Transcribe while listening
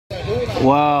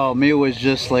Wow, me was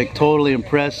just like totally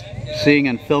impressed seeing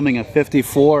and filming a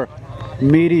 54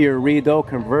 Meteor Rideau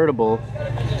convertible.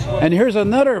 And here's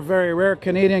another very rare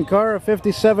Canadian car, a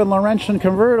 57 Laurentian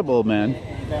convertible, man.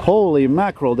 Holy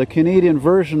mackerel, the Canadian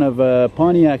version of a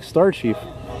Pontiac Star Chief.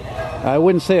 I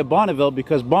wouldn't say a Bonneville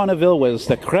because Bonneville was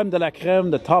the creme de la creme,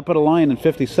 the top of the line in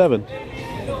 57.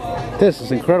 This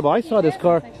is incredible. I saw this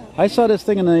car, I saw this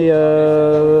thing in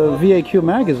the VAQ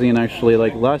magazine actually,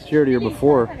 like last year or the year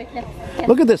before.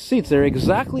 Look at the seats, they're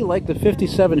exactly like the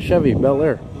 57 Chevy Bel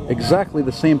Air. Exactly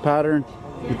the same pattern,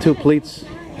 the two pleats.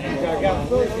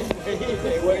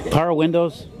 Power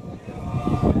windows.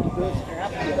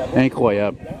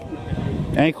 Incroyable.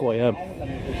 Incroyable.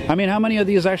 I mean, how many of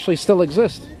these actually still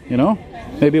exist? You know?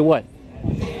 Maybe what?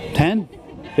 10?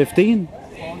 15?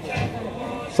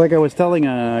 It's like I was telling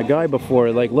a guy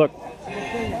before, like, look,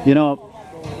 you know,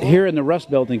 here in the Rust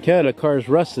Belt in Canada, cars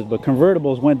rusted, but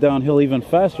convertibles went downhill even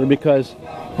faster because,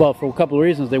 well, for a couple of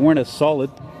reasons, they weren't as solid.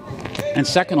 And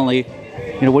secondly,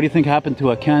 you know, what do you think happened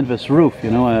to a canvas roof?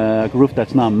 You know, a roof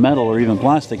that's not metal or even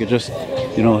plastic. It just,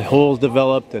 you know, holes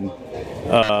developed, and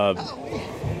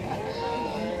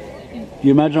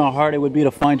you imagine how hard it would be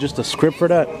to find just a script for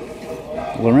that?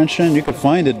 Laurentian, you could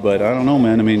find it, but I don't know,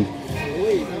 man. I mean,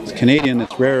 it's Canadian,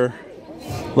 it's rare.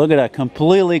 Look at that,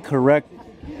 completely correct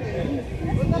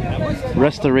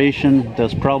restoration.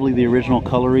 That's probably the original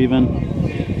color even.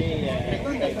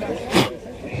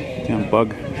 Damn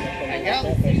bug.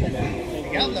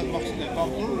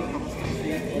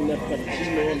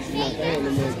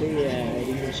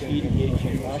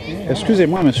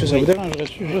 Excusez-moi, monsieur, ça vous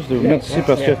dérangerait-tu juste de vous mettre ici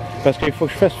parce qu'il faut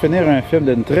que je fasse finir un film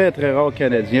d'une très très rare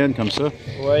canadienne comme ça.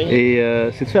 Oui. Et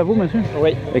c'est-tu à vous, monsieur?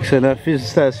 Oui. Excellent.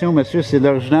 Félicitations, monsieur. C'est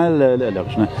l'original.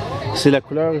 C'est la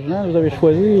couleur originale que vous avez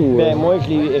choisie ou? Ben moi, je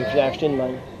l'ai acheté de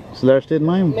même. Tu l'as acheté de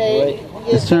même? Oui.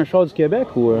 C'est un char du Québec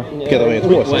ou? 83,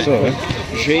 oui, c'est ça. Hein?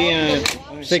 J'ai un.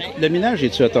 Le minage,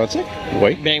 est-tu authentique?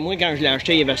 Oui. Ben moi, quand je l'ai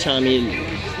acheté, il y avait 100 000.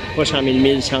 Pas 100 000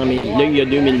 milles, 100 000. Là, il y a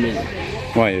 2000 milles.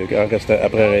 Oui,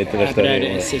 après être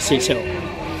restauré. C'est ça.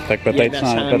 Fait que peut-être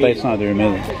 102 000.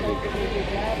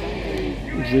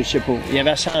 Je sais pas. Il y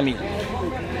avait 100 000.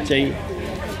 Tu sais.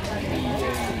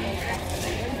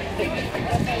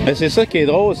 Mais c'est ça qui est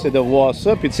drôle, c'est de voir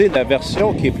ça. Puis tu sais, la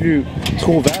version qui est plus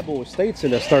trouvable au States, c'est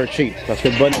le Star Chief. Parce que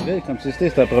le Bonneville, comme tu sais,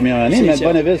 c'était la première année, mais le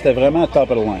Bonneville, c'était vraiment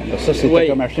top of the line. Ça, c'était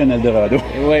comme acheter un Eldorado.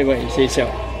 Oui, oui, c'est ça.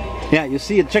 Yeah, you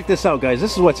see, check this out, guys.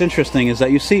 This is what's interesting, is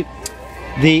that you see,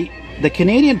 the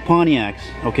Canadian Pontiacs,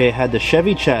 okay, had the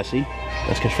Chevy chassis.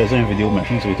 Parce que je faisais une vidéo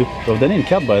machine, c'est tout. Je vais vous donner une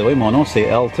carte, by the way. Mon nom, c'est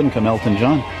Elton, comme Elton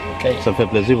John. Okay. Ça me fait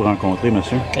plaisir de vous rencontrer,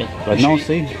 monsieur. Okay. Votre nom,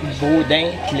 c'est? Baudin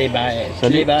Clébert.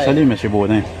 Salut, monsieur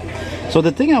Baudin. So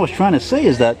the thing I was trying to say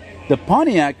is that the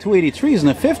Pontiac 283s in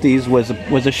the 50s was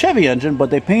a Chevy engine, but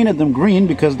they painted them green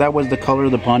because that was the color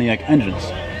of the Pontiac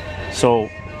engines. So,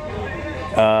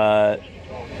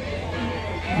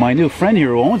 my new friend here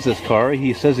who owns this car,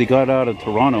 he says he got it out of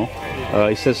Toronto.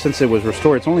 He says since it was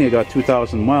restored, it's only got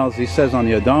 2,000 miles. He says on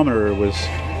the odometer it was,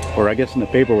 or I guess in the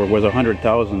paperwork, was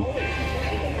 100,000.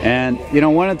 And you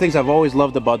know, one of the things I've always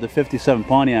loved about the 57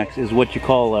 Pontiacs is what you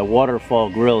call a waterfall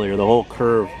grill, or the whole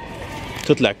curve.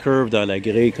 Toute la curve dans la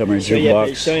grille comme un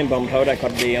jukebox. Ça, un bumper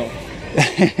d'accordion.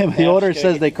 The owner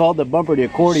says they called the bumper the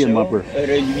accordion bumper.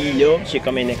 C'est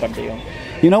comme un accordion.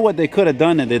 You know what they could have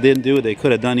done, and they didn't do it, they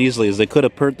could have done easily, is they could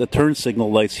have put the turn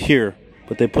signal lights here,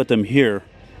 but they put them here.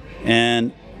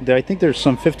 And I think there's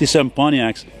some 57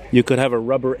 Pontiacs, you could have a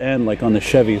rubber end like on the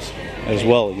Chevys as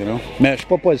well, you know. Mais je suis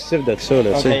pas positif de ça,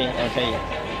 là, okay.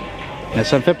 Mais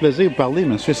ça me fait plaisir de vous parler,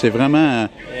 monsieur, c'est vraiment...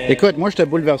 Écoute, moi, j'étais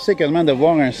bouleversé quasiment de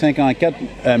voir un 54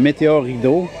 Météor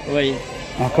Rideau. Oui.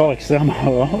 Encore extrêmement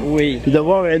rare. Oui. Puis de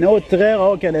voir une autre très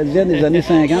rare canadienne des années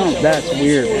 50, that's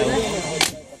weird.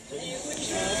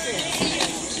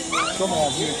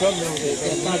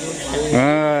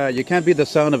 You can't beat the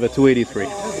sound of a 283.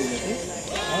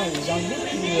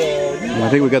 I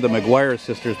think we got the McGuire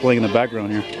sisters playing in the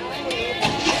background here.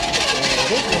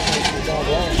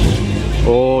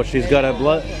 Oh, she's got a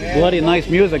bloody nice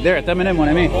music there. Attends une minute, mon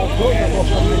ami.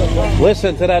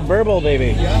 Listen to that burble,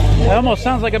 baby. That almost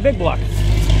sounds like a big block.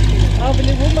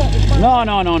 Non,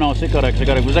 non, non, non, c'est correct, c'est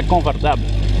correct. Vous êtes confortable.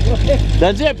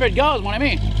 Donne-y un peu de gaz, mon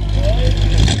ami.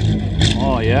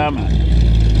 Oh, yeah, man.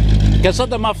 Quelle sorte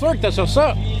de muffler que t'as sur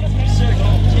ça?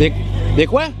 Des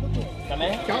quoi?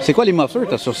 C'est quoi les mufflers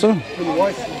que t'as sur ça?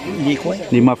 Les quoi?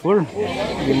 Les mufflers.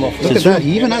 Look at that,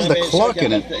 he even has the clock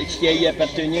in it. Qui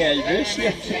appartenait à Elvis,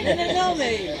 là.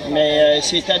 Mais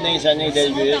c'était dans les années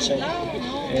d'Elvis.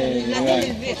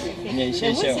 Mais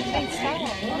c'est ça.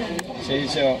 C'est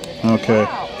ça. OK.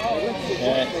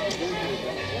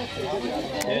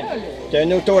 c'est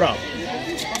un autorang.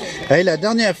 Hey, la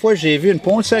dernière fois, j'ai vu une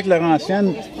Pontiac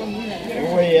Laurentienne.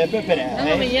 Oui, à peu près.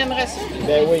 Non, mais il aimerait ça.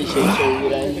 Ben oui, c'est sûr.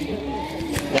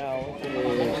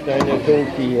 C'est un auto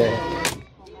qui...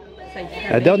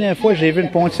 La dernière fois, j'ai vu une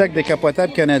Pontiac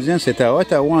décapotable canadienne, c'était à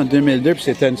Ottawa en 2002, puis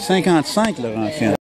c'était une 55 Laurentienne.